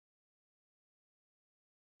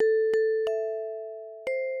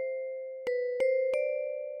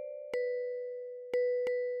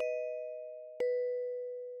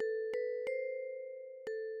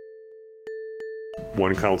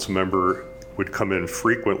one council member would come in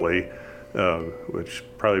frequently, which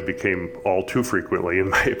probably became all too frequently, in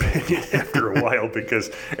my opinion, after a while, because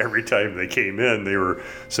every time they came in, they were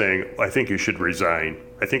saying, I think you should resign.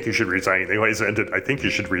 I think you should resign. They always ended, I think you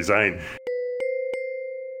should resign.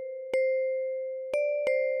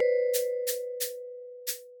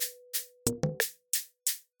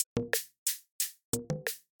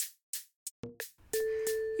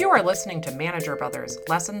 You are listening to Manager Brothers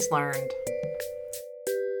Lessons Learned.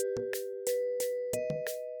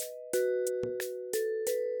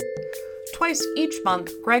 Twice each month,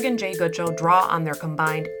 Greg and Jay Goodshow draw on their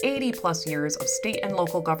combined 80-plus years of state and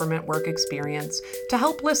local government work experience to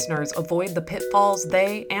help listeners avoid the pitfalls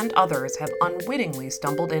they and others have unwittingly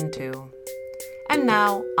stumbled into. And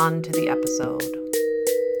now, on to the episode.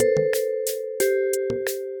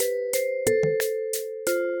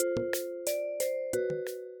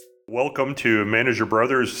 Welcome to Manager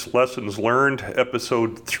Brothers Lessons Learned,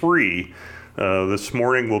 Episode 3. This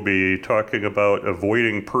morning we'll be talking about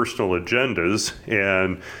avoiding personal agendas,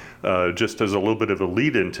 and just as a little bit of a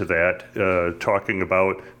lead into that, talking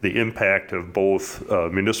about the impact of both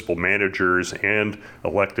municipal managers and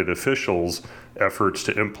elected officials' efforts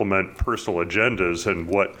to implement personal agendas and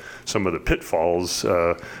what some of the pitfalls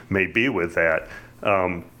may be with that.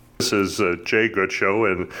 This is Jay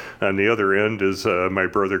Goodshow, and on the other end is my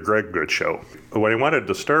brother Greg Goodshow. What I wanted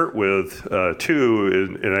to start with,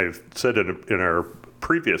 too, and I've said in our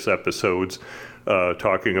previous episodes,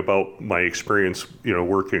 talking about my experience,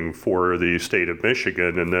 working for the state of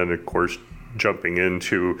Michigan, and then, of course, jumping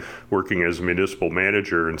into working as a municipal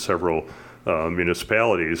manager in several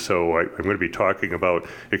municipalities. So I'm going to be talking about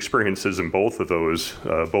experiences in both of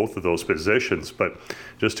those positions. But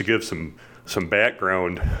just to give some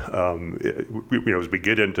background, as we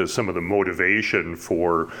get into some of the motivation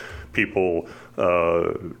for people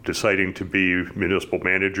deciding to be municipal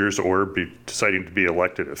managers or deciding to be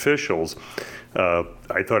elected officials,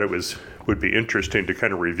 I thought it would be interesting to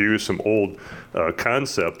kind of review some old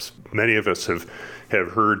concepts. Many of us have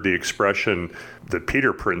heard the expression, the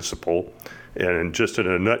Peter Principle, and just in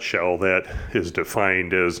a nutshell, that is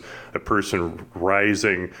defined as a person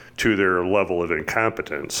rising to their level of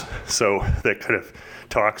incompetence. So that kind of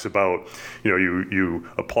talks about, you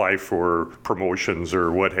apply for promotions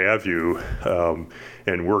or what have you,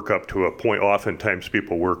 and work up to a point. Oftentimes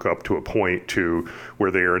people work up to a point to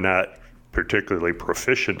where they are not particularly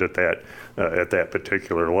proficient at that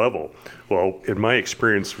particular level. Well, in my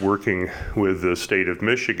experience working with the state of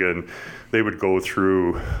Michigan, they would go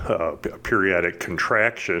through a periodic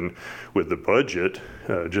contraction with the budget,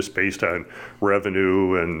 just based on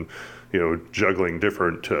revenue and juggling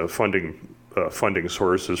different funding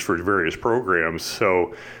sources for various programs.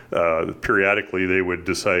 So periodically they would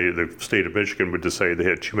decide, the state of Michigan would decide they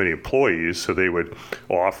had too many employees, so they would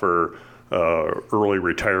offer early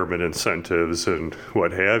retirement incentives and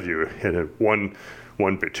what have you. And in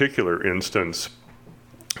one particular instance,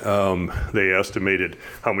 they estimated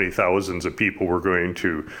how many thousands of people were going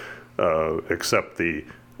to accept the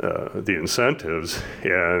incentives,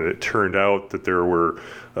 and it turned out that there were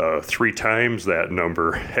 3 times that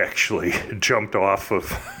number actually jumped off of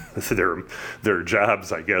their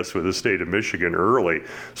jobs, I guess, with the state of Michigan early.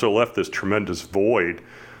 So it left this tremendous void,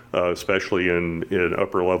 especially in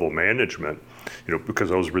upper level management, because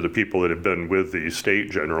those were the people that had been with the state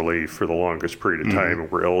generally for the longest period of time and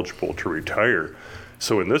were eligible to retire.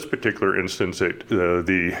 So in this particular instance,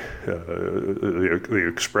 the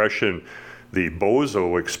expression, the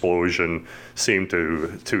bozo explosion, seemed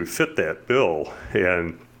to fit that bill,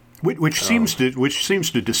 and which seems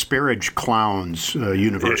to disparage clowns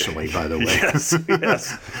universally, by the way. Yes.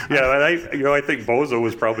 Yeah, and I think Bozo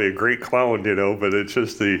was probably a great clown, but it's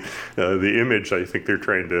just the image I think they're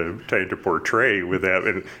trying to portray with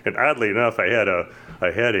that. And oddly enough, I had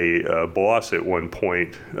a boss at one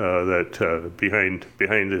point that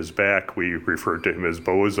behind his back we referred to him as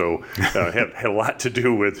Bozo. Had a lot to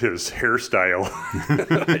do with his hairstyle.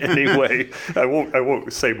 Anyway, I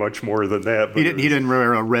won't say much more than that. But he didn't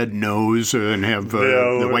wear a red nose and have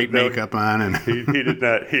the white makeup on, and he did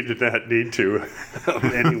not need to.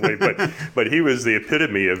 Anyway, but he was the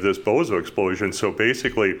epitome of this bozo explosion. So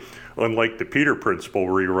basically, unlike the Peter Principle,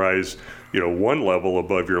 where you rise one level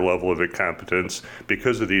above your level of incompetence,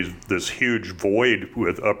 because of this huge void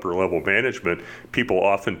with upper level management, people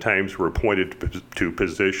oftentimes were appointed to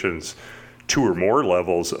positions 2 or more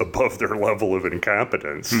levels above their level of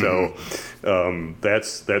incompetence. Mm-hmm.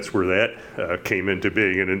 So that's where that came into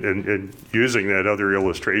being. And using that other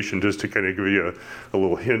illustration just to kind of give you a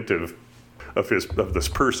little hint of of this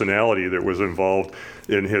personality that was involved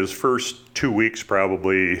in his first 2 weeks,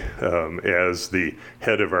 probably as the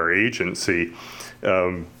head of our agency.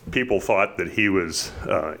 People thought that he was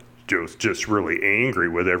just really angry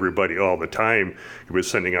with everybody all the time. He was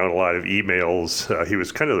sending out a lot of emails. He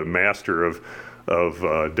was kind of the master of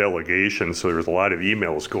delegation, so there was a lot of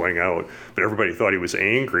emails going out, but everybody thought he was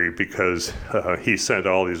angry because he sent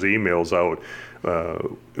all these emails out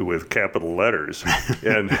with capital letters.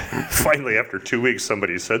 And finally, after 2 weeks,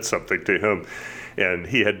 somebody said something to him, and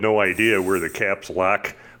he had no idea where the caps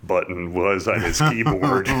lock button was on his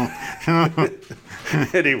keyboard.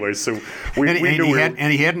 Anyway, so we knew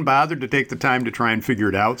he hadn't bothered to take the time to try and figure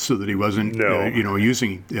it out so that he wasn't,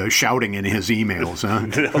 using shouting in his emails. Huh?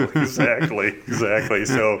 No, exactly.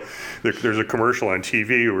 So there's a commercial on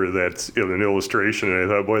TV where that's an illustration, and I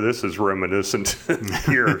thought, boy, this is reminiscent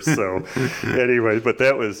here. So anyway, but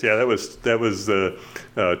that was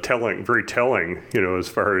telling, very telling, as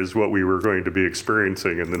far as what we were going to be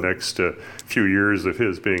experiencing in the next few years of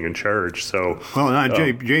his being in charge. So, well,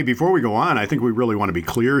 Jay, before we go on, I think we really want to be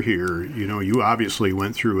clear here. You obviously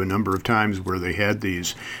went through a number of times where they had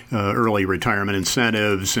these early retirement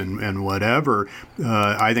incentives and whatever.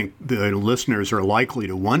 I think the listeners are likely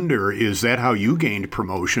to wonder: is that how you gained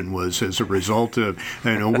promotion? Was as a result of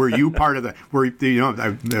were you part of the?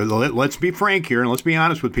 Let's be frank here and let's be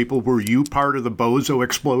honest with people. Were you part of the Bozo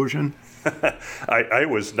explosion? I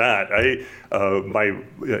was not.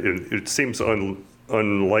 It seems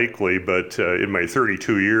unlikely, but in my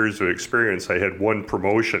 32 years of experience, I had one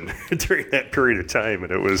promotion during that period of time,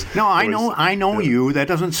 and it was. No, I know you. That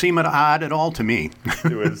doesn't seem odd at all to me.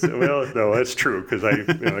 It was no, that's true because I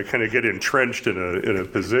kind of get entrenched in a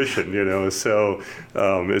position, So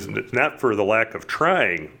it's not for the lack of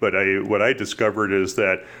trying, but what I discovered is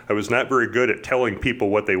that I was not very good at telling people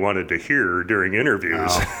what they wanted to hear during interviews.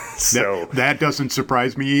 Oh, so that doesn't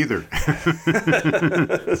surprise me either.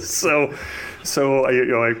 So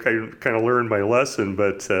I kind of learned my lesson,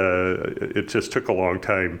 but it just took a long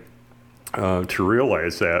time to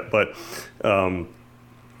realize that. But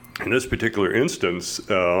in this particular instance,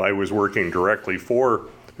 I was working directly for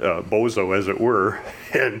Bozo, as it were,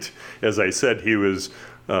 and as I said, he was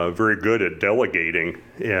very good at delegating,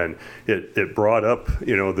 and it brought up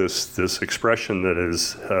this expression that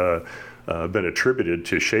has been attributed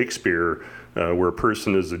to Shakespeare. Where a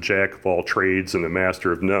person is a jack of all trades and a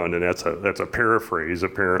master of none, and that's a paraphrase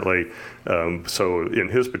apparently. So in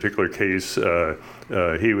his particular case,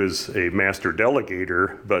 he was a master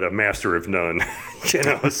delegator, but a master of none.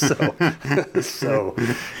 So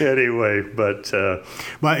anyway, but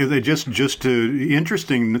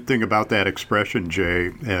interesting thing about that expression,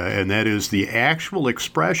 Jay, and that is the actual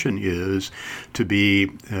expression is to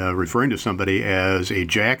be referring to somebody as a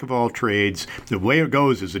jack of all trades. The way it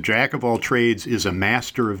goes is a jack of all trades is a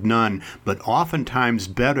master of none, but oftentimes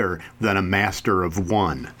better than a master of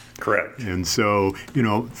one. Correct. And so,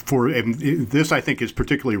 this I think is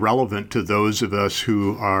particularly relevant to those of us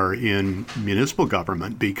who are in municipal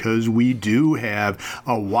government because we do have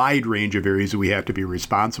a wide range of areas that we have to be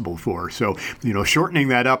responsible for. So, shortening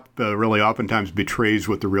that up really oftentimes betrays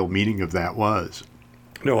what the real meaning of that was.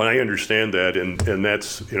 No, and I understand that, and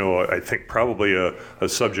that's, I think probably a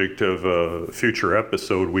subject of a future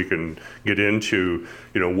episode we can get into,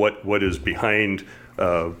 what is behind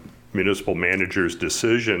municipal managers'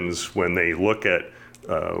 decisions when they look at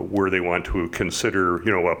where they want to consider,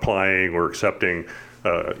 applying or accepting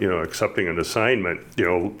an assignment.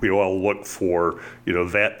 We all look for,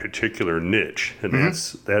 that particular niche, and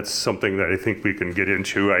that's something that I think we can get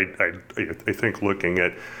into. I think looking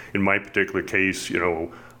at, in my particular case,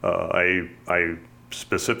 I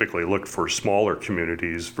specifically looked for smaller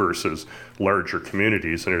communities versus larger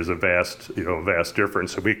communities, and there's a vast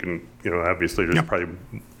difference. So we can, obviously, there's probably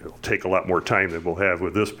take a lot more time than we'll have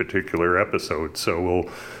with this particular episode. So we'll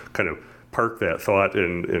kind of park that thought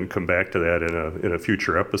and come back to that in a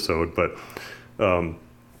future episode. But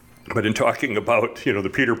in talking about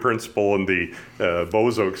the Peter Principle and the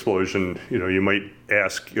Bozo explosion, you might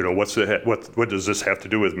ask what does this have to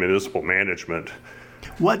do with municipal management?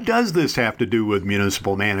 What does this have to do with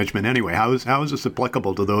municipal management anyway? How is this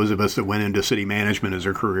applicable to those of us that went into city management as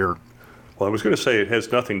a career? Well, I was going to say it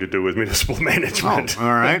has nothing to do with municipal management. Oh,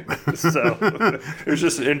 all right. So there's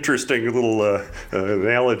just an interesting little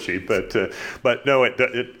analogy, but no,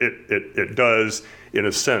 it does in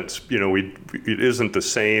a sense. It isn't the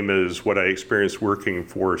same as what I experienced working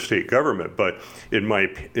for state government, but in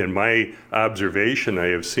my observation, I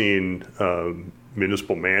have seen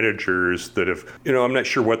municipal managers that have, I'm not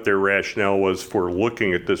sure what their rationale was for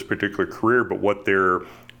looking at this particular career, but what their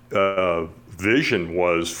vision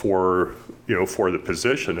was for the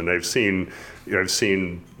position. And I've seen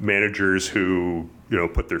managers who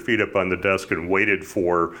put their feet up on the desk and waited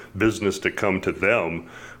for business to come to them,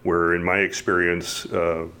 where in my experience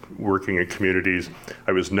working in communities,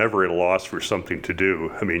 I was never at a loss for something to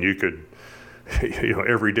do. I mean, you could,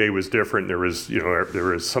 every day was different. There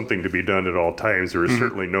was something to be done at all times. There was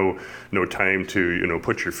certainly no time to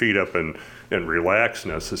put your feet up and relax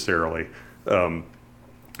necessarily.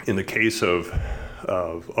 In the case of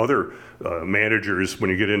other managers, when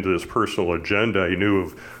you get into this personal agenda, I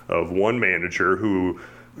knew of one manager who,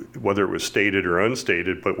 whether it was stated or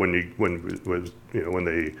unstated, but when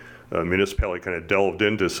the municipality kind of delved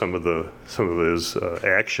into some of his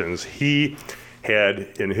actions, he had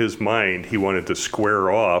in his mind he wanted to square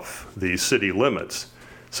off the city limits.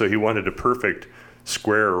 So he wanted a perfect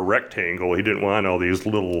square or rectangle. He didn't want all these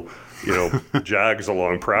little jogs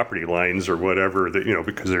along property lines or whatever that,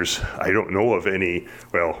 because I don't know of any,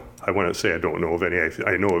 I want to say I don't know of any,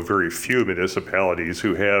 I know of very few municipalities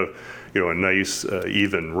who have, a nice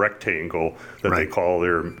even rectangle that they call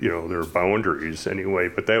their boundaries anyway.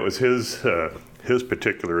 But that was his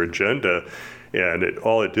particular agenda, and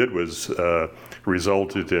all it did was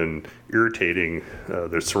resulted in irritating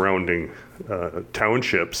the surrounding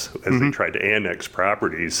townships as they tried to annex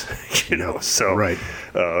properties, So,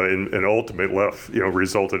 and ultimately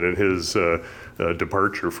resulted in his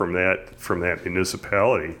departure from that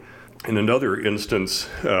municipality. In another instance,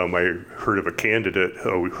 I heard of a candidate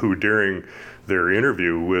who, during their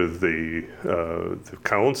interview with the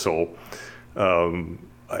council, and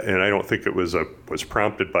I don't think it was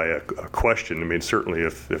prompted by a question. I mean, certainly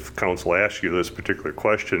if council asks you this particular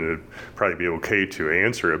question, it'd probably be okay to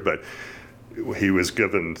answer it. But he was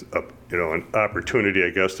given an opportunity, I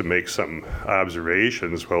guess, to make some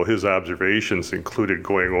observations. Well, his observations included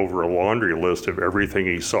going over a laundry list of everything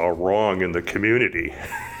he saw wrong in the community.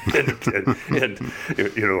 and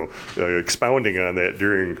expounding on that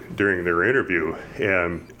during their interview.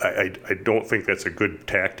 And I don't think that's a good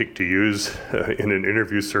tactic to use in an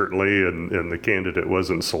interview, certainly, and the candidate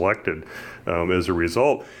wasn't selected as a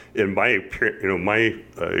result. In my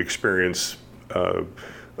experience,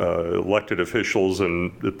 elected officials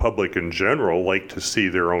and the public in general like to see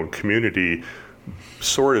their own community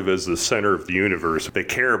sort of as the center of the universe. They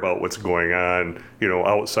care about what's going on,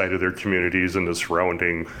 outside of their communities and the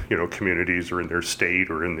surrounding, communities, or in their state,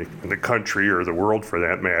 or in the country, or the world for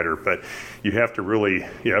that matter. But you have to really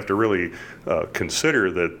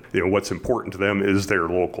consider that what's important to them is their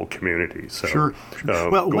local community. So, sure.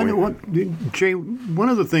 Jay, one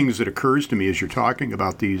of the things that occurs to me as you're talking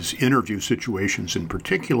about these interview situations in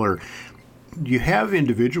particular, you have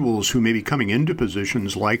individuals who may be coming into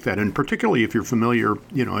positions like that, and particularly if you're familiar,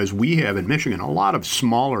 as we have in Michigan, a lot of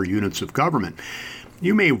smaller units of government.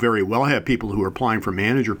 You may very well have people who are applying for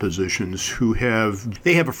manager positions who have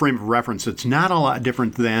a frame of reference that's not a lot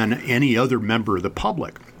different than any other member of the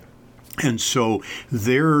public. And so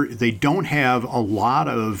they don't have a lot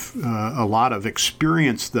of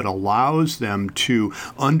experience that allows them to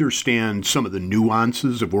understand some of the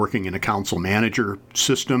nuances of working in a council manager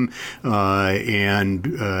system,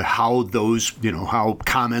 and how those, how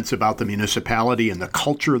comments about the municipality and the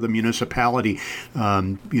culture of the municipality,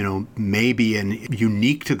 may be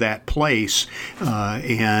unique to that place,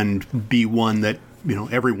 and be one that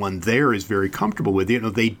everyone there is very comfortable with.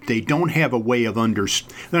 They don't have a way of they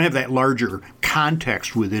don't have that larger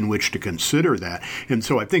context within which to consider that. And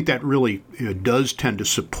so I think that really does tend to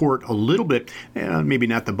support a little bit, maybe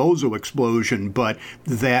not the bozo explosion, but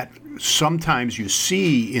that sometimes you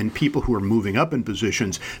see in people who are moving up in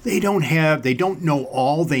positions, they don't know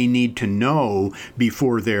all they need to know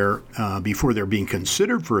before they're being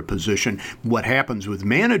considered for a position. What happens with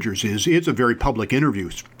managers is it's a very public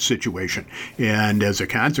interview situation, and as a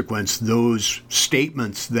consequence, those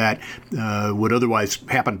statements that would otherwise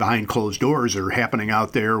happen behind closed doors are happening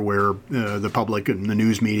out there, where the public and the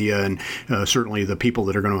news media and certainly the people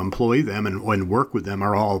that are going to employ them and work with them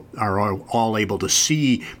are all able to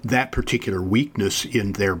see that particular weakness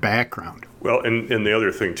in their background. Well, and the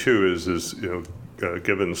other thing too is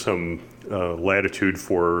given some latitude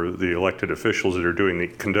for the elected officials that are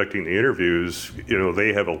conducting the interviews,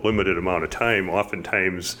 they have a limited amount of time,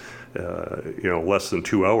 oftentimes less than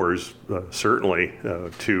 2 hours, certainly,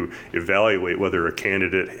 to evaluate whether a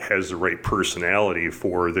candidate has the right personality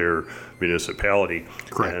for their municipality.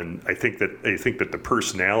 Correct. And I think that the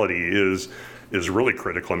personality is really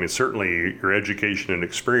critical. I mean, certainly your education and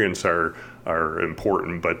experience are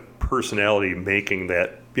important, but personality making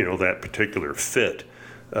that that particular fit,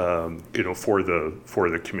 for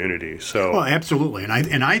the community. So, well, absolutely,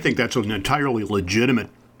 and I think that's an entirely legitimate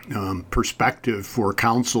perspective for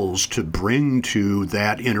councils to bring to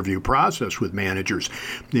that interview process with managers.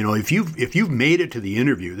 If you've made it to the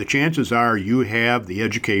interview, the chances are you have the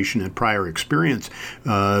education and prior experience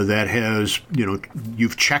that has,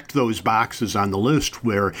 you've checked those boxes on the list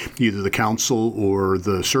where either the council or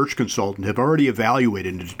the search consultant have already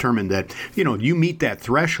evaluated and determined that, you meet that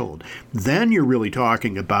threshold. Then you're really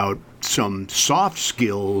talking about some soft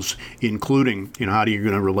skills, including, how are you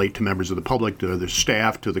going to relate to members of the public, to the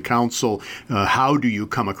staff, to the council? How do you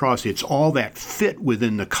come across? It's all that fit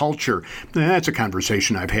within the culture. That's a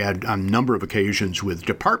conversation I've had on a number of occasions with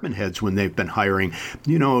department heads when they've been hiring.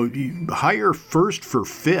 You hire first for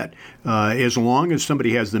fit, as long as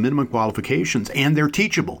somebody has the minimum qualifications and they're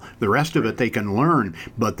teachable. The rest of it they can learn,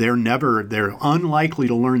 but they're unlikely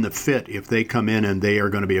to learn the fit if they come in and they are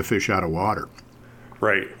going to be a fish out of water.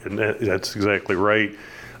 Right, and that's exactly right.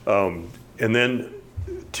 And then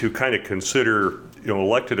to kind of consider,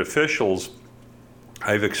 elected officials,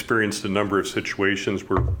 I've experienced a number of situations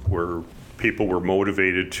where people were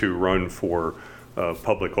motivated to run for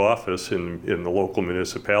public office in the local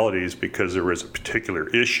municipalities because there was a particular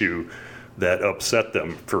issue that upset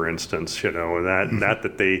them, for instance, and not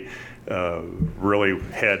that they really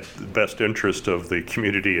had the best interest of the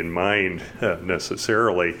community in mind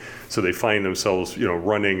necessarily. So they find themselves,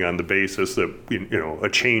 running on the basis that, a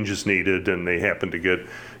change is needed and they happen to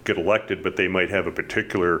get elected, but they might have a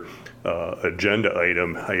particular agenda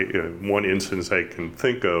item. One instance I can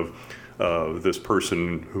think of, this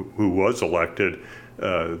person who was elected,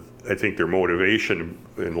 I think their motivation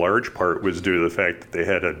in large part was due to the fact that they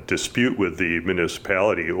had a dispute with the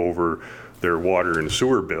municipality over their water and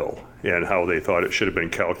sewer bill and how they thought it should have been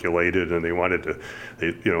calculated, and they wanted to,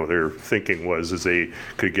 their thinking was is they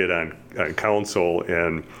could get on council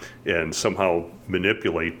and somehow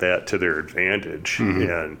manipulate that to their advantage.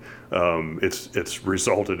 And it's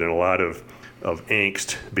resulted in a lot of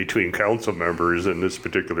angst between council members in this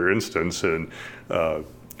particular instance, and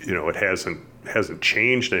it hasn't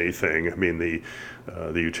changed anything. I mean, the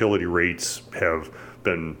utility rates have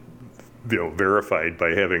been verified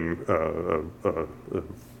by having a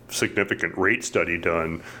significant rate study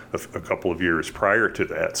done a couple of years prior to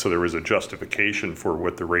that. So there was a justification for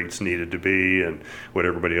what the rates needed to be and what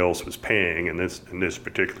everybody else was paying. And in this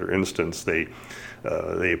particular instance, they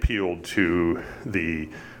appealed to the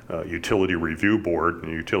Utility Review Board,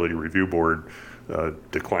 and the Utility Review Board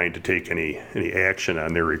declined to take any action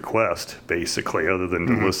on their request, basically, other than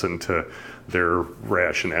to listen to their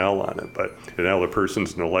rationale on it. But now the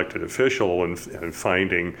person's an elected official, and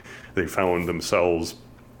they found themselves,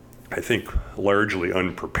 I think, largely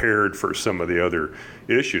unprepared for some of the other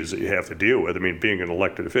issues that you have to deal with. I mean, being an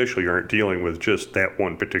elected official, you aren't dealing with just that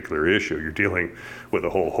one particular issue. You're dealing with a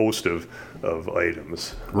whole host of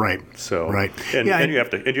items. Right. So, right. And you have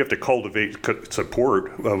to cultivate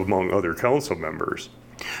support among other council members.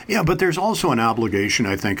 Yeah, but there's also an obligation,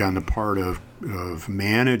 I think, on the part of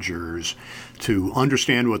managers to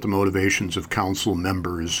understand what the motivations of council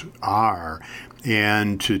members are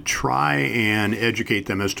and to try and educate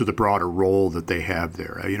them as to the broader role that they have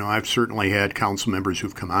there. I've certainly had council members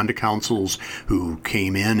who've come onto councils who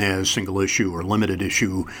came in as single issue or limited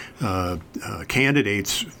issue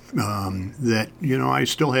candidates that, I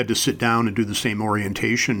still had to sit down and do the same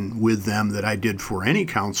orientation with them that I did for any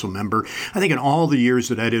council member. I think in all the years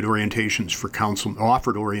that I did orientations for council,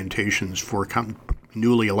 offered orientations for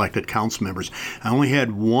newly elected council members, I only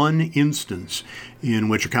had one instance in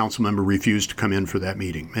which a council member refused to come in for that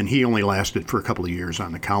meeting, and he only lasted for a couple of years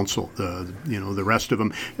on the council. The rest of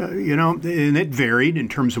them, and it varied in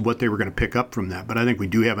terms of what they were going to pick up from that. But I think we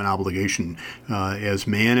do have an obligation as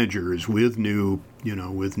managers with new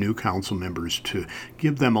council members to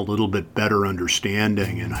give them a little bit better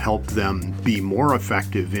understanding and help them be more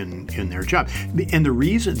effective in their job. And the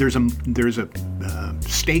reason there's a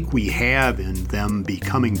stake we have in them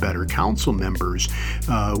becoming better council members,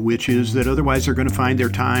 which is that otherwise they're going to find their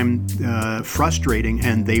time frustrating,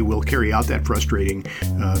 and they will carry out that frustration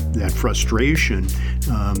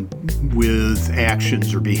with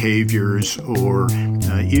actions or behaviors or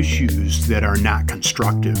issues that are not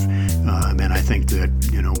constructive. And I think that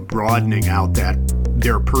broadening out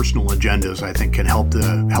their personal agendas, I think, can help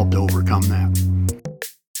to overcome that.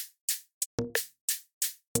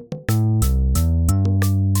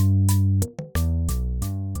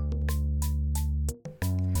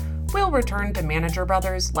 We'll return to Manager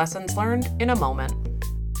Brothers Lessons Learned in a moment.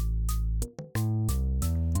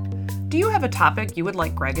 Do you have a topic you would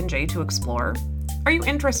like Greg and Jay to explore? Are you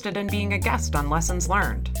interested in being a guest on Lessons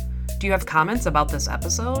Learned? Do you have comments about this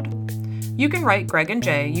episode? You can write Greg and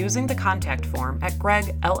Jay using the contact form at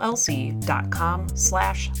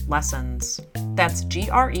gregllc.com/lessons. That's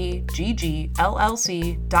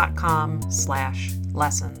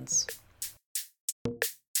GREGGLLC.com/lessons.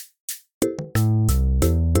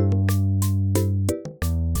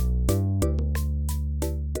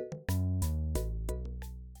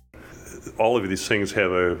 All of these things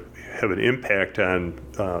have an impact on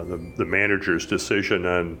the manager's decision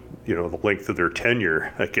on the length of their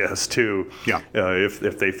tenure, I guess, too. Yeah.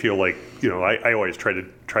 If they feel like I always try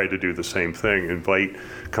to do the same thing, invite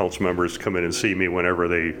council members to come in and see me whenever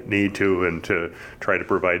they need to, and to try to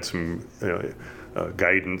provide some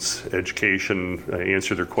guidance, education,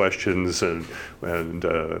 answer their questions, and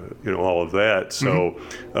all of that. So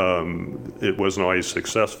it wasn't always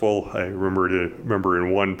successful. I remember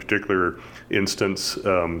in one particular instance,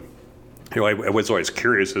 I was always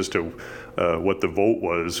curious as to what the vote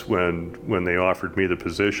was when they offered me the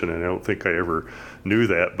position, and I don't think I ever knew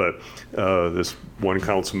that. But this one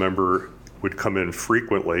council member would come in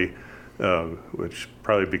frequently, which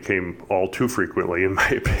probably became all too frequently, in my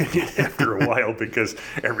opinion, after a while, because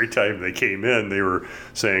every time they came in, they were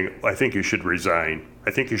saying, "I think you should resign.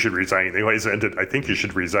 I think you should resign." They always ended, "I think you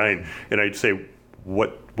should resign," and I'd say,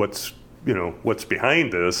 "What's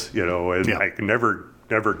behind this?" And Yeah. I never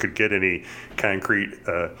could get any concrete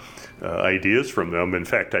ideas from them. In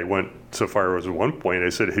fact, I went so far as at one point I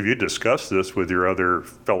said, "Have you discussed this with your other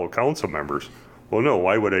fellow council members?" "Well, no,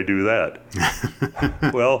 why would I do that?"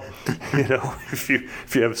 Well, if you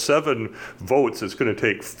have 7 votes, it's going to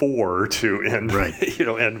take 4 to end, Right.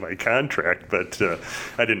 end my contract. But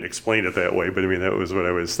I didn't explain it that way. But I mean, that was what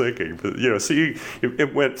I was thinking. But so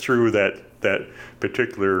it went through that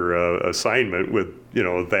particular assignment with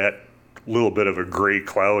that little bit of a gray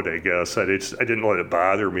cloud, I guess. I didn't let it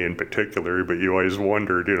bother me in particular, but you always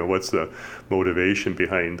wondered, what's the motivation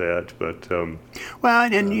behind that. But Well,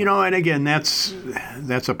 and again, that's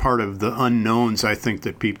a part of the unknowns. I think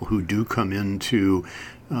that people who do come into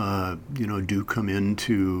the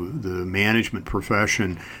management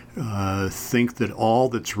profession think that all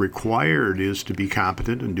that's required is to be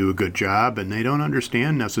competent and do a good job, and they don't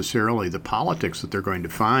understand necessarily the politics that they're going to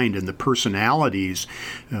find and the personalities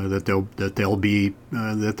that they'll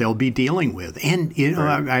be dealing with. And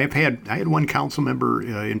Right. I had one council member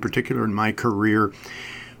in particular in my career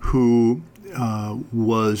who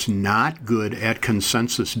was not good at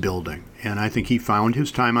consensus building. And I think he found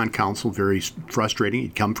his time on council very frustrating.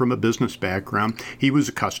 He'd come from a business background. He was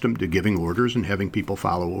accustomed to giving orders and having people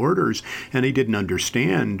follow orders, and he didn't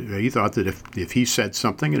understand. He thought that if he said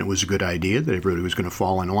something and it was a good idea, that everybody was going to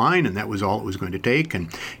fall in line, and that was all it was going to take. And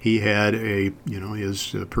he had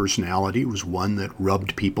his personality was one that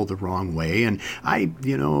rubbed people the wrong way. And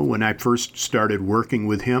when I first started working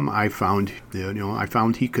with him, I found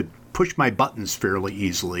he could push my buttons fairly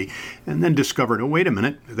easily, and then discovered, oh, wait a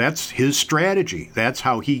minute, that's his strategy. That's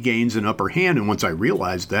how he gains an upper hand. And once I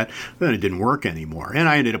realized that, then it didn't work anymore. And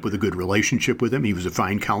I ended up with a good relationship with him. He was a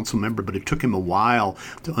fine council member, but it took him a while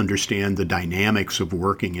to understand the dynamics of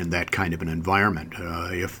working in that kind of an environment.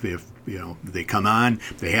 If they come on,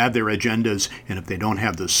 they have their agendas, and if they don't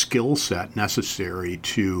have the skill set necessary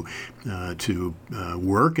to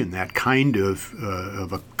work in that kind of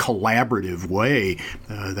a collaborative way,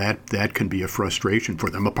 that can be a frustration for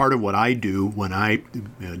them. A part of what I do when I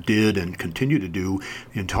did and continue to do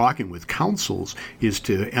in talking with councils is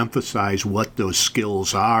to emphasize what those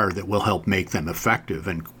skills are that will help make them effective.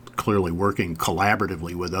 And clearly working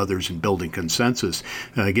collaboratively with others and building consensus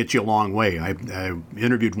gets you a long way. I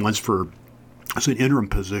interviewed once for as an interim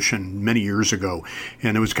position many years ago,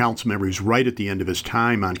 and it was a council member who's right at the end of his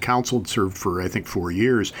time on council, had served for, I think, 4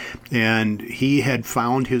 years, and he had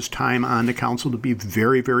found his time on the council to be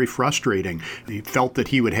very, very frustrating. He felt that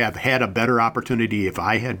he would have had a better opportunity if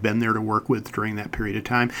I had been there to work with during that period of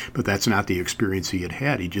time, but that's not the experience he had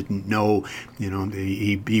had. He didn't know,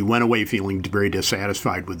 he went away feeling very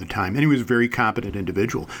dissatisfied with the time, and he was a very competent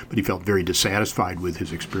individual, but he felt very dissatisfied with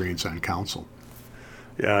his experience on council.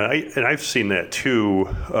 Yeah, and I've seen that too.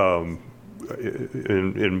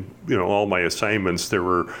 In all my assignments, there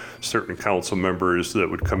were certain council members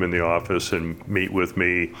that would come in the office and meet with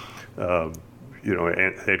me, and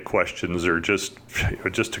had questions, or just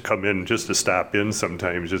to come in, just to stop in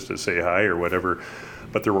sometimes, just to say hi or whatever.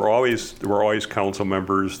 But there were always council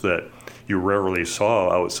members that you rarely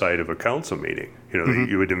saw outside of a council meeting.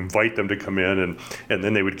 You would invite them to come in, and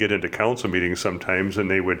then they would get into council meetings sometimes,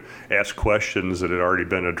 and they would ask questions that had already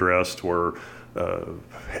been addressed, or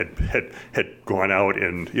had gone out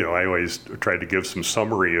and, I always tried to give some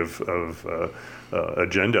summary of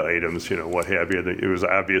agenda items, what have you. It was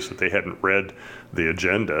obvious that they hadn't read the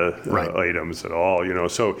agenda items at all,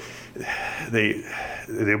 so they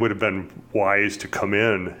would have been wise to come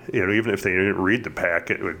in, even if they didn't read the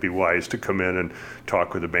packet, it would be wise to come in and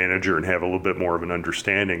talk with the manager and have a little bit more of an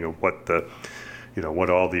understanding of what what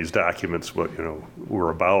all these documents were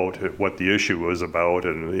about, what the issue was about,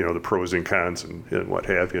 and the pros and cons and what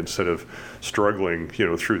have you, instead of struggling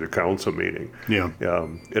through the council meeting. Yeah.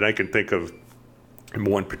 And I can think of in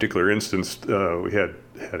one particular instance, we had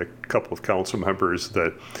a couple of council members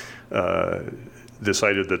that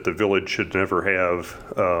decided that the village should never have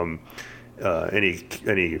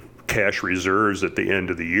any cash reserves at the end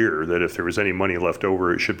of the year, that if there was any money left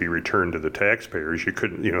over, it should be returned to the taxpayers. You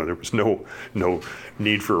couldn't, there was no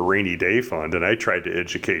need for a rainy day fund. And I tried to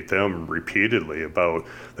educate them repeatedly about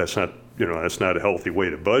that's not a healthy way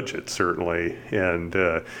to budget, certainly. And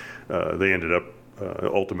they ended up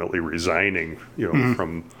ultimately resigning,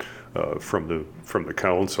 from the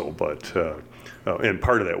council. But and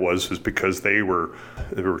part of that was because there were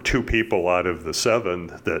two people out of the seven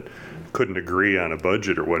that couldn't agree on a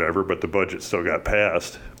budget or whatever, but the budget still got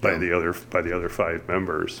passed by the other five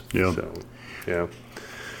members. Yeah. So, yeah.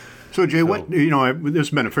 So Jay, what this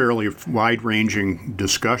has been a fairly wide-ranging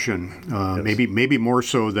discussion. Yes. Maybe more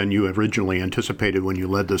so than you originally anticipated when you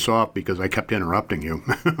led this off, because I kept interrupting you.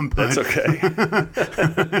 That's okay.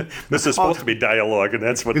 This is supposed to be dialogue, and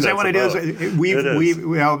that's what. Is that's that what about. it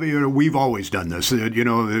is? We've always done this.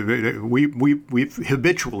 We've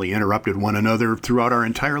habitually interrupted one another throughout our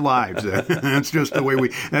entire lives. That's just the way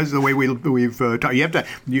we've taught. You have to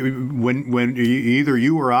when either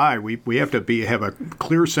you or I, we have to have a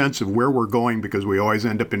clear sense of where we're going, because we always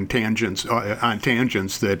end up in tangents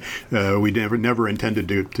that we never intended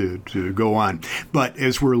to go on. But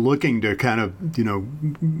as we're looking to kind of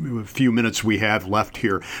a few minutes we have left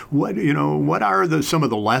here, what are some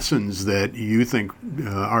of the lessons that you think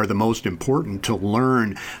are the most important to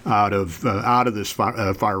learn out of this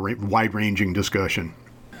wide-ranging discussion?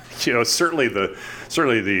 Certainly the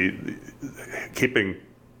keeping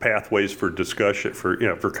pathways for discussion,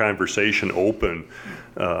 for conversation open,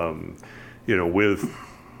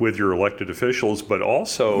 with your elected officials, but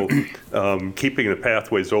also keeping the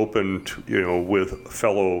pathways open with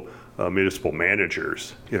fellow municipal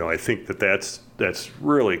managers. I think that's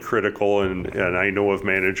really critical, and I know of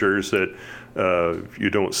managers that you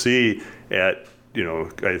don't see at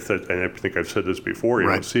I think I've said this before. You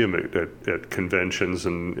don't see them at conventions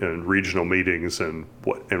and regional meetings and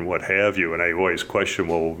what have you. And I always question,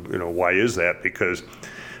 well, why is that? Because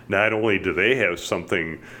not only do they have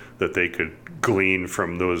something that they could glean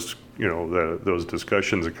from those those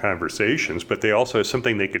discussions and conversations, but they also have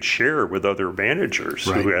something they could share with other managers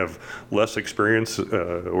who have less experience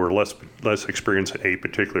or less experience in a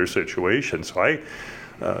particular situation. So I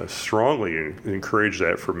strongly encourage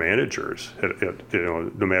that for managers,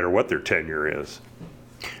 no matter what their tenure is.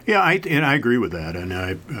 Yeah, I agree with that, and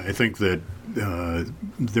I think that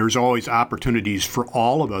there's always opportunities for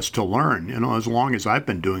all of us to learn. As long as I've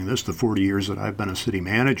been doing this, the 40 years that I've been a city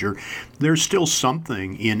manager, there's still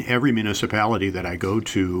something in every municipality that I go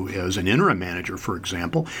to as an interim manager, for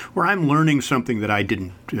example, where I'm learning something that I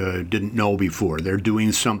didn't know before. They're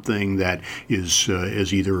doing something that is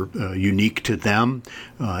either unique to them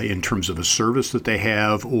in terms of a service that they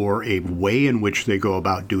have, or a way in which they go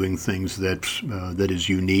about doing things that is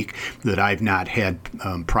unique that I've not had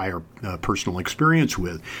prior personal experience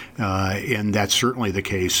with. And that's certainly the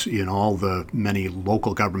case in all the many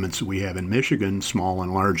local governments that we have in Michigan, small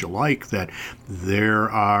and large alike, that there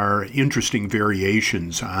are interesting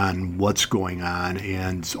variations on what's going on,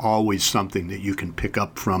 and it's always something that you can pick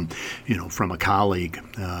up from a colleague.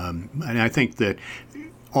 And I think that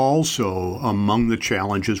also among the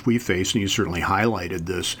challenges we face, and you certainly highlighted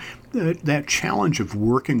this, that challenge of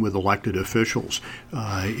working with elected officials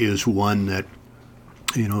is one that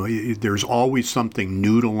there's always something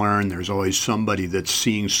new to learn. There's always somebody that's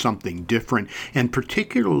seeing something different. And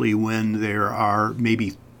particularly when there are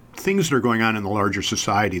maybe things that are going on in the larger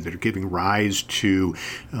society that are giving rise to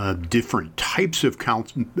different types of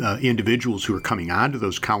individuals who are coming onto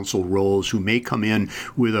those council roles, who may come in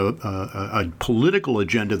with a political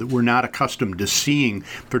agenda that we're not accustomed to seeing,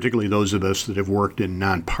 particularly those of us that have worked in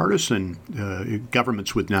nonpartisan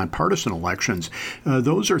governments with nonpartisan elections.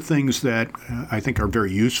 Those are things that I think are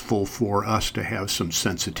very useful for us to have some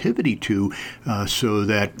sensitivity to, so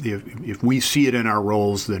that if we see it in our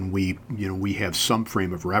roles, then we have some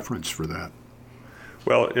frame of reference for that.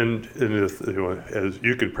 Well, and as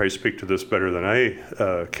you could probably speak to this better than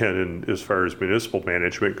I can, as far as municipal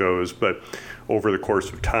management goes, but over the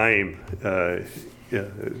course of time,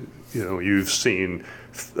 you've seen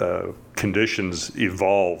conditions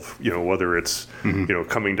evolve. Whether it's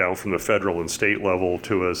coming down from the federal and state level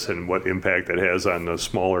to us, and what impact that has on the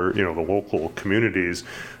smaller, the local communities.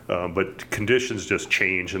 But conditions just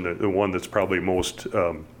change, and the one that's probably most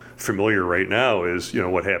familiar right now is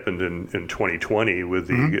what happened in 2020 with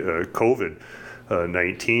the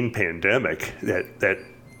COVID-19 pandemic.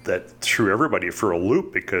 That threw everybody for a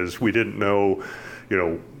loop, because we didn't know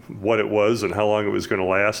what it was and how long it was going to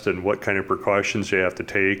last and what kind of precautions you have to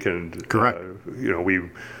take. And correct.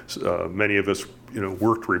 Many of us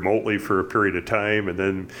worked remotely for a period of time, and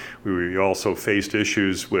then we also faced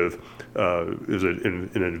issues with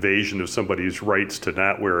an invasion of somebody's rights to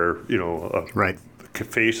not wear right.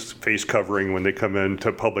 face covering when they come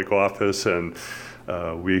into public office. And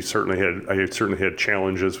I certainly had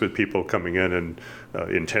challenges with people coming in and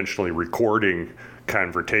intentionally recording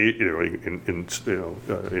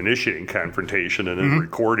initiating confrontation and then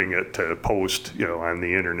recording it to post on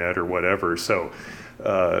the internet or whatever. So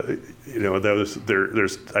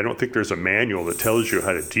there's I don't think there's a manual that tells you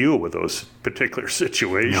how to deal with those particular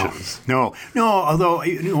situations. No. Although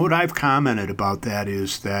what I've commented about that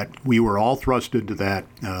is that we were all thrust into that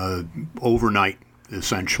overnight,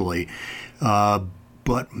 essentially.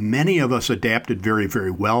 But many of us adapted very, very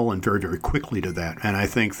well and very, very quickly to that. And I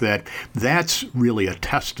think that that's really a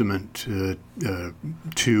testament to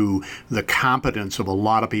the competence of a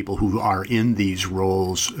lot of people who are in these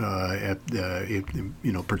roles,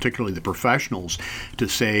 particularly the professionals, to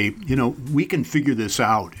say, we can figure this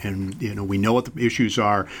out, and we know what the issues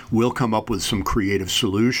are. We'll come up with some creative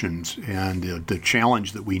solutions. And the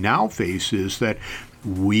challenge that we now face is that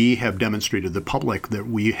we have demonstrated to the public that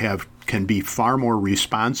we can be far more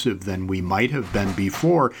responsive than we might have been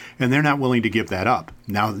before, and they're not willing to give that up.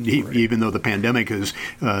 Now, even though the pandemic is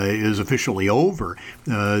officially over,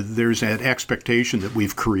 there's that expectation that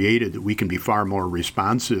we've created that we can be far more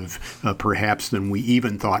responsive, perhaps, than we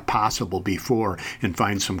even thought possible before, and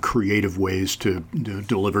find some creative ways to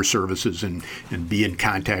deliver services and be in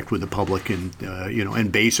contact with the public,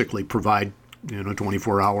 and basically provide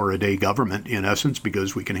 24-hour-a-day government, in essence,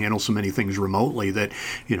 because we can handle so many things remotely that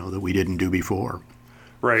we didn't do before.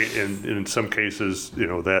 Right, and in some cases,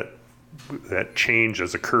 that change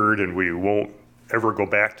has occurred, and we won't ever go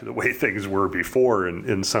back to the way things were before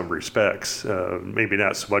in some respects. Maybe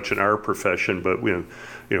not so much in our profession, but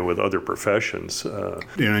with other professions.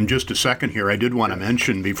 In just a second here, I did want to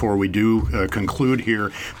mention before we do conclude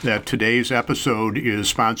here that today's episode is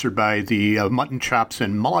sponsored by the Mutton Chops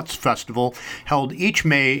and Mullets Festival, held each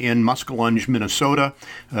May in Muskellunge, Minnesota.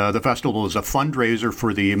 The festival is a fundraiser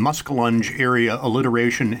for the Muskellunge Area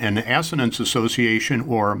Alliteration and Assonance Association,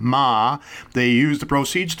 or MA. They use the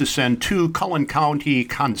proceeds to send 2 Cullen County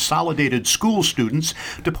Consolidated School students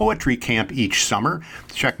to poetry camp each summer.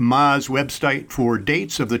 Check MA's website for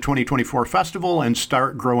dates of the 2024 festival and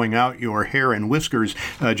start growing out your hair and whiskers.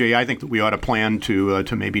 Jay, I think that we ought to plan to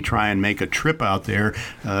maybe try and make a trip out there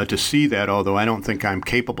to see that, although I don't think I'm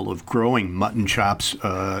capable of growing mutton chops,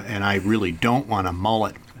 and I really don't want a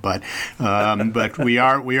mullet. But we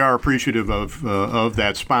are appreciative of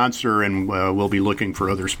that sponsor, and we'll be looking for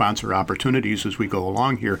other sponsor opportunities as we go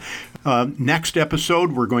along here. Next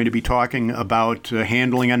episode, we're going to be talking about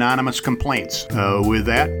handling anonymous complaints. With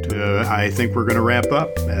that, I think we're going to wrap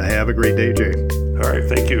up. Have a great day, Jay. All right,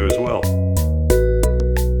 thank you as well.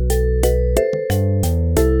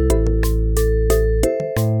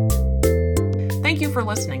 Thank you for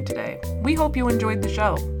listening today. We hope you enjoyed the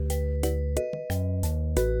show.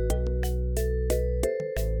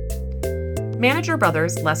 Manager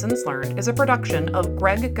Brothers Lessons Learned is a production of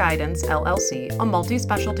Greg Guidance, LLC, a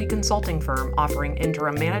multi-specialty consulting firm offering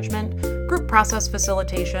interim management, group process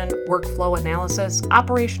facilitation, workflow analysis,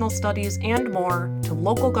 operational studies, and more to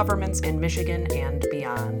local governments in Michigan and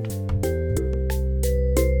beyond.